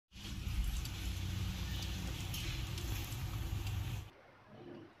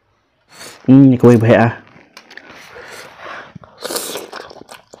Kue baik ah.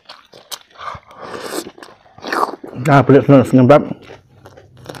 Pelit senang.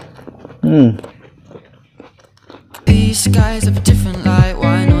 These skies have a different light.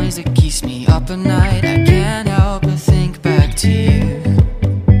 Why noise that keeps me up at night? I can't help but think back to you.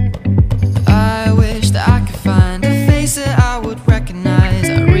 I wish that I could find a face that I would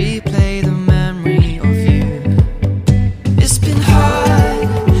recognize. I replay the memory of you. It's been hard,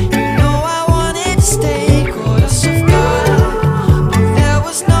 you know I wanted to stay, caught us off guard, but there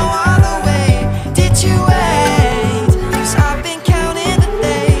was no other way. Did you wait? 'Cause I've been counting the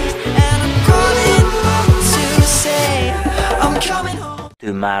days, and I'm calling up to say I'm coming home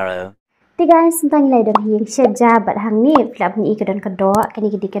tomorrow. Guys, tentang nilai dan yang syaja bat hang ni flap ni ke dan kedua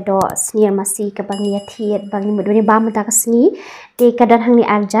kini ke kedua Snier Masi ke bang ni thiet bang ni muduni ba mata ke sni di kedan hang ni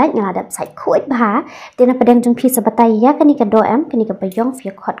arjat ngadap side kuat bah dina pedang jung phi sabatai ya kini kedua kini ke bayong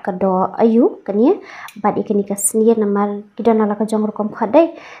fi khot kedua ayu kini bat ikini ke Snier namar kidan ala ke jong rukom khot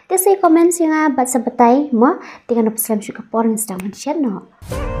dai te sei comment singa bat sabatai mo dengan pesan syuk ke porn Instagram Shet no.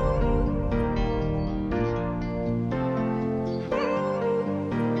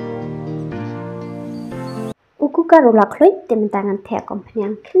 Uku ka rola kloy tem tangan thea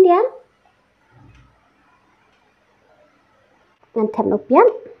kompanyang kendian ngan tem nopian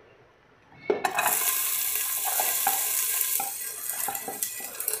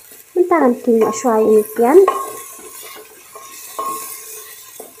mentangan king aswai nopian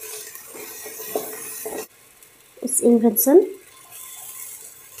is ingredient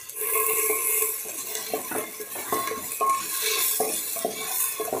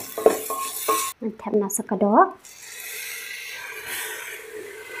mantap nasa kedua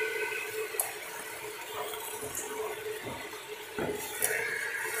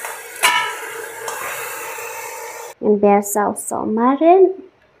yang biasa somarin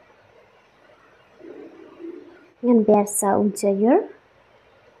yang biasa ujayur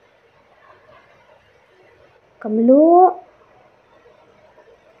Kumno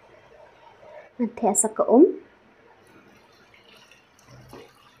nanti asa ke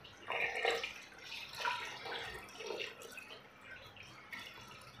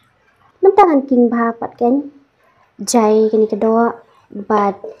Mentangan king bahapat kan jai kini kedua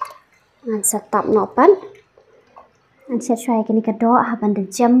bat ngan setap nopan ngan sesuai kini kedua haban de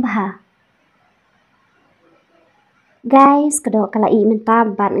jam bah guys kedua kala i menta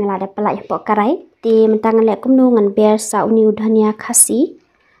bat ngelada pelak pok karai di mentangan lek Kumno ngan ber sa uni udhania Khasi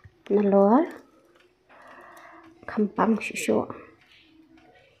nalor kampang susu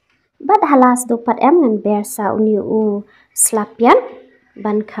bat halas dopat ngan ber sa uni u slapian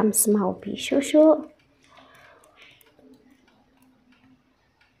ban kam semau pi susu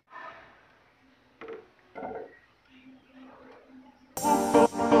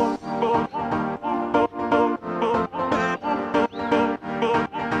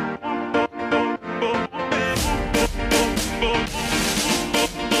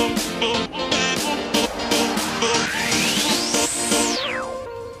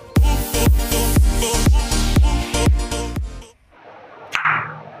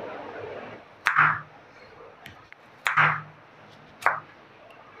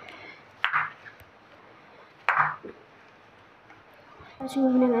Cuma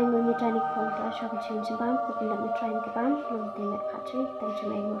menang aing mau try ni pun tak asal kecil sebab aku nak try ni kebam belum tengok katri dan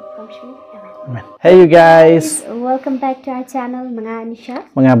cuma aing mau come show amen. Hey you guys, welcome back to our channel Mga Anisha.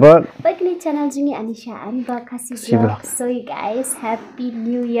 Mga Berg. Baik ni channel jingi Anisha and BergKhasiVlog. So you guys happy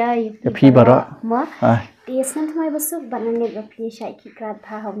new year. Happy barak. Mo. Di senam thamai besuk ban nang net bapni syai kikrat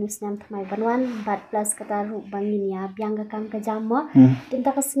tha hom ni senam thamai banwan bat plus kata ru bangin ya biang ka kam ka jam mo.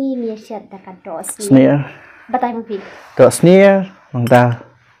 Tinta ka sni ni Shet da ka Doh Snier. Batai mapi. Doh Snier, mangta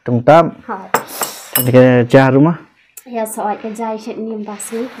tungtam. Ha. Tadi ke jah rumah. Ya soal kerja Shet ni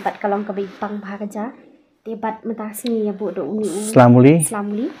mbasi bat kalong ka bipang bah kerja. Di bat mentasi ya bu do uni u. Selamuli.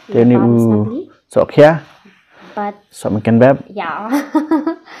 Selamuli. Dia ni u sok ya. Bat sok makan bab. Ya.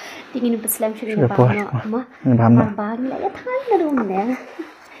 Tingin pa slam syuk ni Sudah puas. ma. Paham tak? Bang la ya than na rum ne.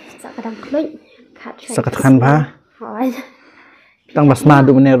 Sa kadang kloy. Sakatkan bah. Hai. Tang basma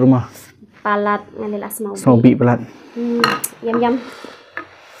du mana rumah. Palat ngalil asma. Sobi palat. Yam.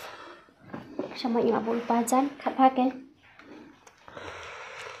 Sama ingat bol pajan kat pakai.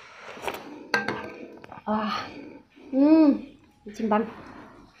 Cimbang.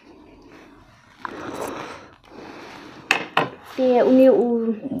 Dia uni u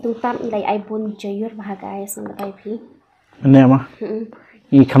tungtam ilai iPhone jayur bah guys sampai pi. Mana mah?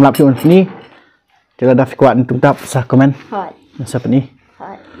 Ni kamlap tu ni. Dia dah kuat tungtap sah komen. Hai. Siapa ni?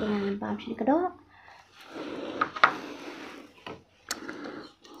 Hai, dengan paham sini kedua.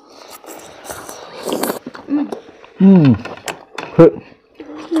 Good.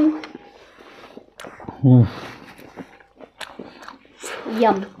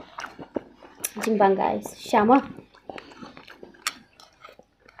 Yum. Jimbang guys. Syama.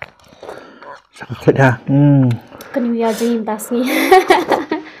 Sangat good ha. Kenuya jim tas ni.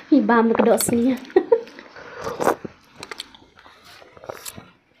 Mi bam kedok sini.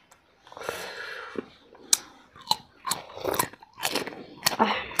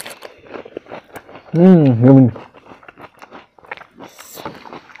 Yummy.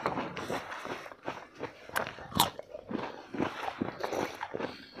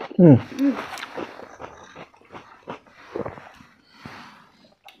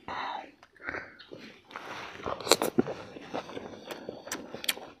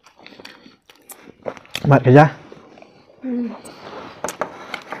 Mặn cái ra.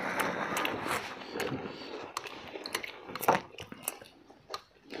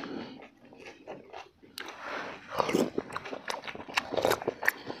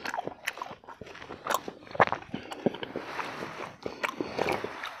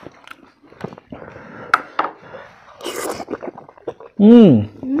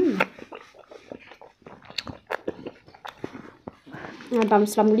 Ngabam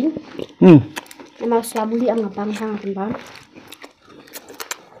selamuli. Emang selamuli ang ngabam sang ngabam.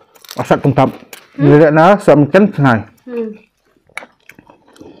 Masak tungtap. Dia nak sok makan sengai.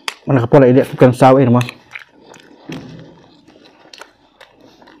 Mana kepala dia bukan sawi mah.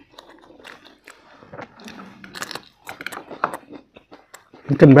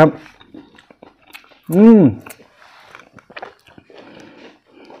 Makan berap.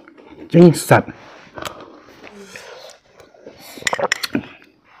 Ini sat.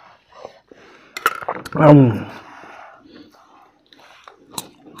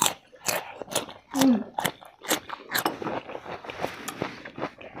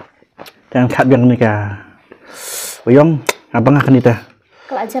 Jangan kat biang ni ka. Uyong, abang akan kita.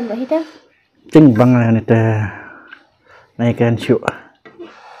 Kalau aja mbak kita. Cing bang akan kita. Naikkan syuk.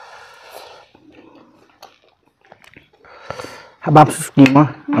 Habam suski mah,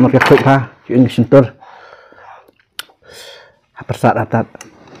 amak yakut ha, syuk sentur. Persat atat.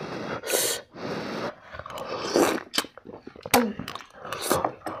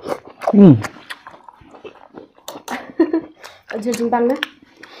 Aja jimbang na.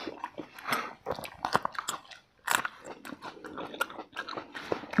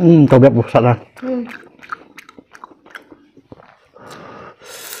 Tao bẹp sạch ra.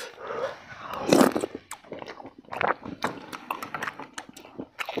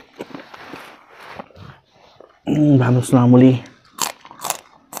 Bagus lah muli.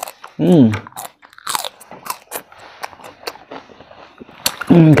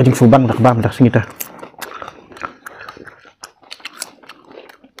 Kadang subang tak bam tak sengita.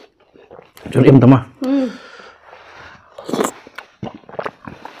 Julim tu mah.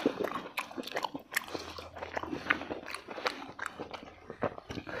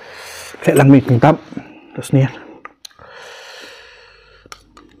 Sẽ làm mì cùng tắm Doh Snier.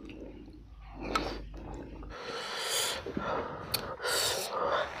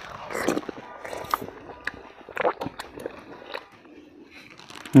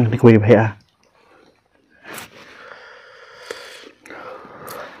 Đi quay về à.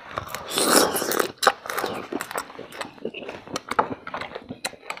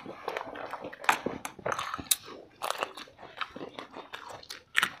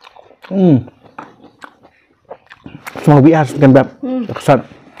 Semua bias dengan bab kesan.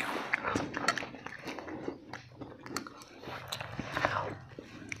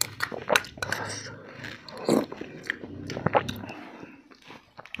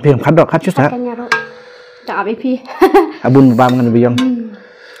 Biang kadok kacus ha. Tak apa pi. Abun bam dengan biang.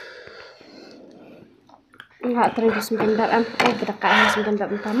 Enggak terus sebentar am. Berdekat sebentar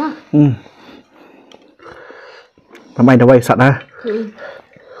utama. Pamai dah wai sat ha.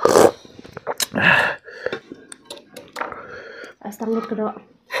 Astanggut kedok.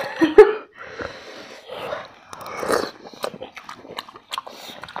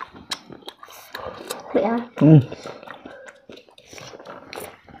 Baik ah.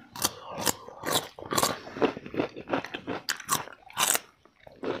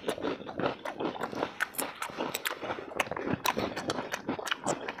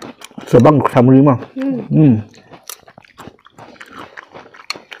 Sebang sama lima.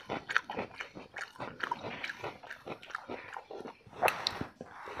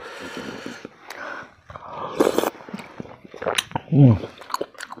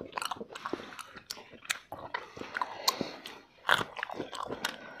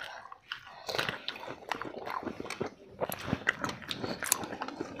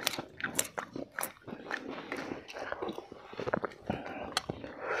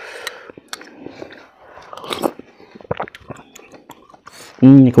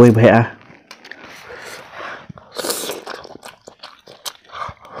 Ni kuih baik ah.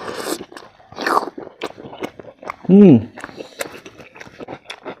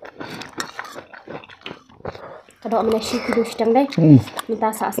 Kadok menasi kudu sedang deh.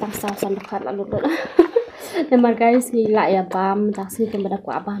 Minta sak-sak dekat lalu dulu. Nama guys gila ya bam tak sih kembali aku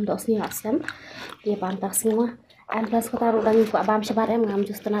abam Doh Snier asam. Dia bam tak sih mah. Plus ko taruh dan ku abam sebar ngam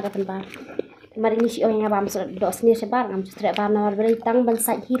just tenar depan bam. Mari ni si orang abam Doh Snier sebar ngam just tenar bam nawar beri tang ban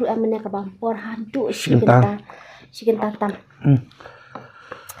sai hiru amne ka bam por handu sigenta tam.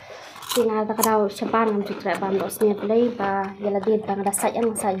 Tinggal tak kadau sebar ngam just tenar bam Doh Snier beli ba yala dia tang ada sai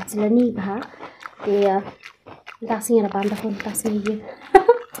ang sai jelani ba. Dia tak sih ada bam dah pun tak sih je.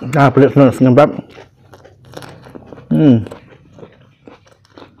 Dah pelik senang bam.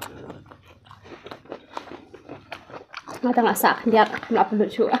 Mata nggak sak dia nggak perlu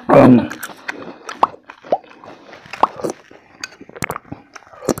juga.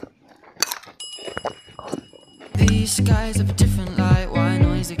 These skies have a different light. Why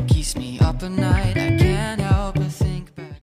noise that keeps me up at night?